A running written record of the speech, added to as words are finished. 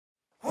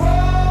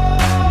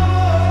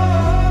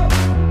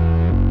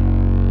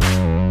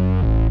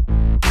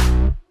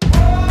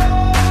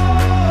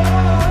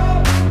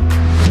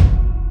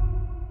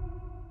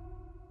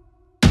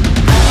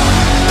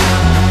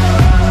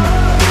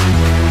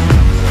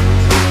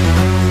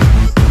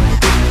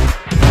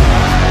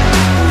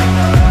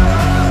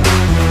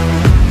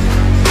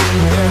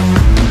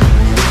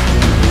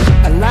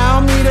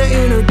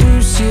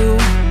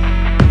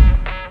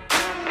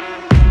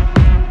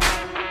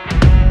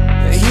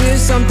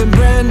something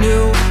brand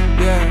new,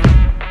 yeah.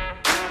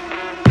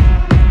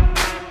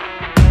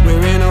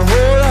 We're in a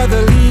whole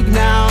other league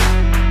now,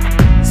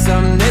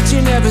 something that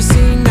you never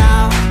seen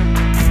now.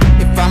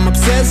 If I'm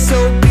obsessed,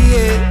 so be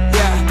it,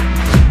 yeah.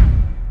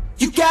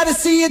 You gotta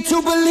see it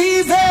to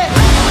believe it.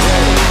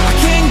 I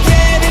can't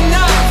get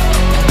enough,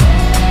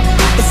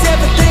 it's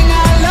everything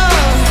I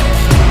love.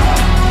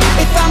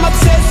 If I'm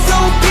obsessed, so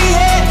be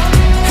it.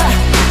 Ha,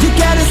 you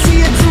gotta see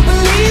it to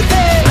believe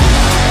it.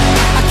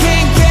 I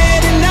can't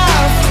get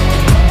enough,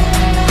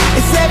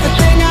 it's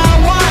everything I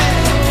want.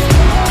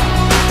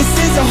 This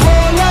is a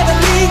whole other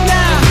league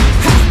now.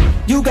 Ha,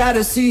 you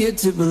gotta see it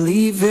to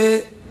believe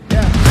it.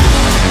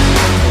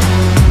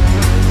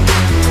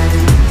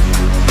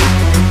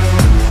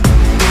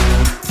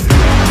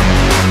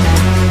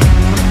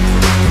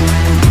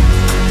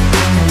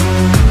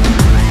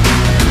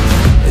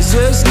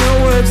 Just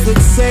no words that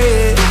say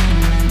it.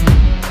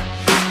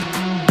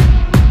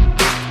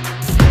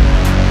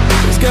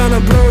 It's gonna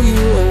blow you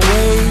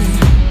away.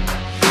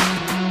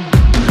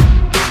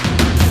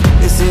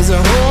 This is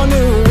a whole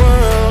new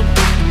world,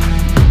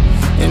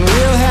 and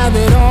we'll have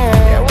it all.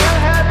 Yeah,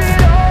 we'll have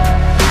it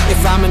all.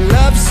 If I'm in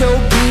love, so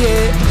be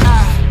it.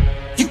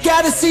 You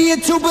gotta see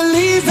it to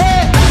believe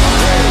it.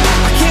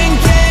 I can't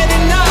get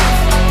enough,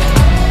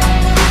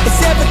 it's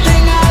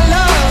everything I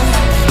love.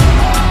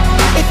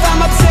 If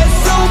I'm obsessed,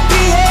 so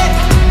be it.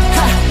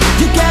 Ha,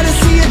 you gotta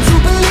see it to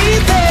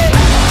believe it.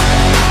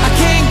 I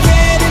can't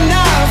get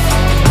enough,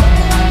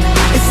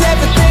 it's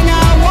everything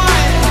I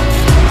want.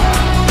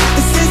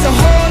 This is a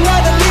whole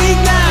other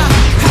league now.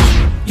 Ha,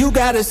 you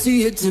gotta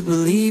see it to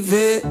believe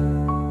it.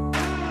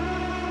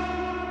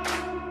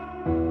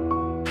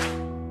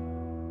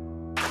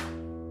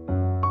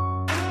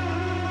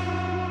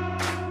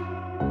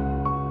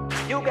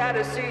 You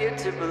gotta see it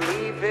to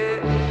believe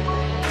it.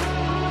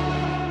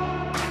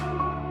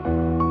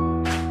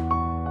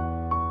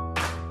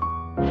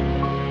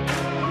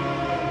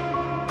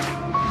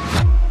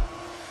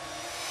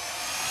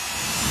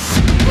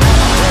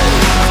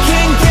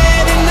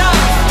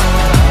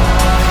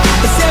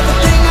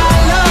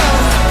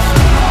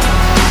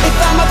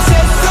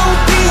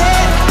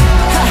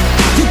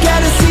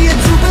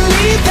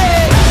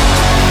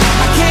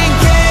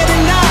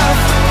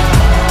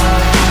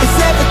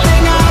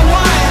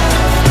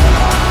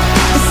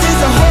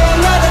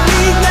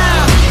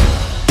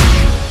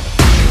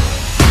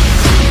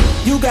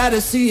 You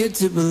gotta see it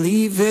to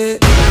believe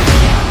it.